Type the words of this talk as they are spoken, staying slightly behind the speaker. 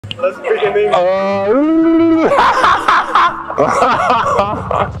Let's speak in English.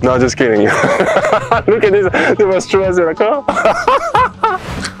 No, just kidding. Look at this, they were stressed, d'accord?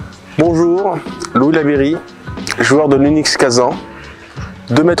 Bonjour, Labeyrie, joueur de l'Unix Kazan,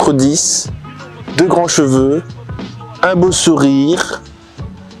 2,10 m, 2 grands cheveux, un beau sourire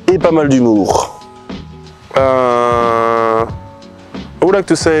et pas mal d'humour. I would like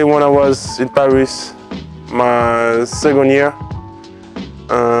to say when I was in Paris, my second year,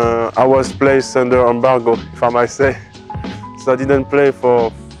 I was placed under embargo, if I might say. So I didn't play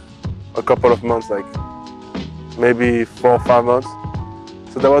for a couple of months, like maybe 4 or 5 months.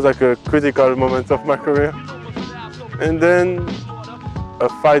 So that was like a critical moment of my career. And then a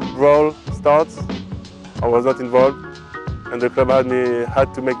fight brawl starts. I was not involved, and the club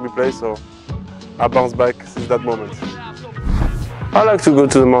had to make me play, so I bounced back since that moment. I like to go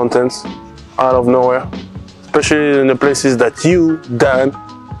to the mountains, out of nowhere, especially in the places that you, Dan,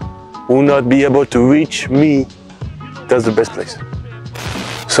 will not be able to reach me. That's the best place.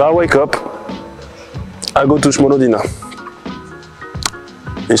 So I wake up, I go to Smolodina.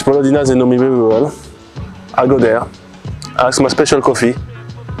 In Smolodina, they know me very well. I go there, I ask my special coffee.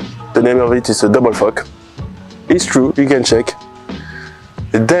 The name of it is a double fuck. It's true, you can check.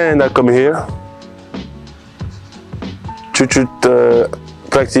 Then I come here,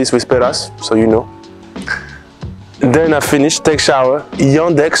 practice with Peras, so you know. Then I finish, take shower,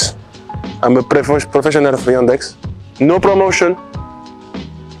 Yandex. I'm a professional of Yandex. No promotion.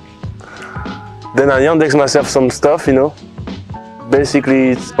 Then I Yandex myself some stuff, you know. Basically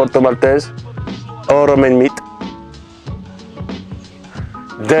it's Porto Maltese or romaine meat.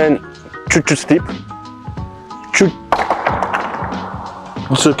 Then sleep.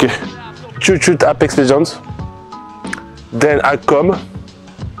 It's okay. Apex Legends. Then I come.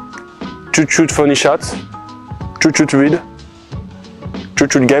 Funny shots. Read.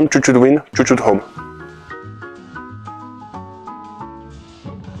 Game. Win. Home.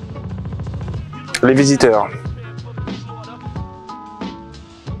 Les visiteurs.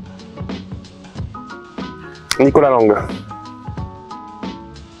 Nicolas Lang.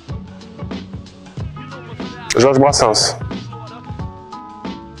 Georges Brassens.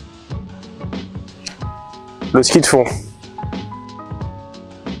 Le ski de fond.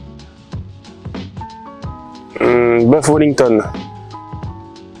 Buff Wellington.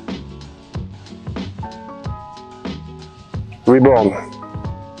 Reborn.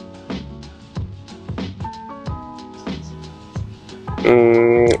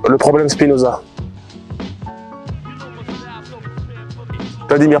 Le problème Spinoza.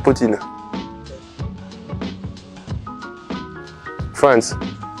 Vladimir Poutine. France.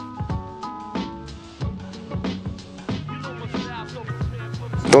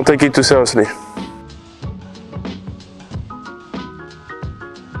 Don't take it too seriously.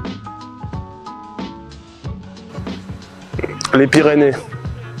 Les Pyrénées.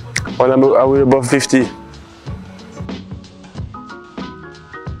 Are we above 50?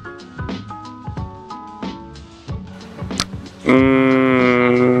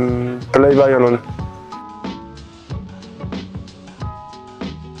 Play violin.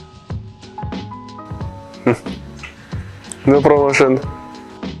 No promotion.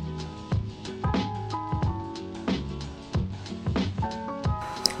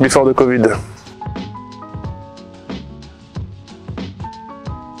 Before the COVID.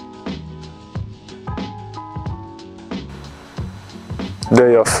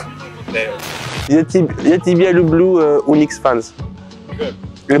 Day off. Y'a Tibia le Blue Unix fans. Good.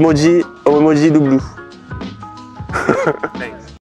 Emoji Blue.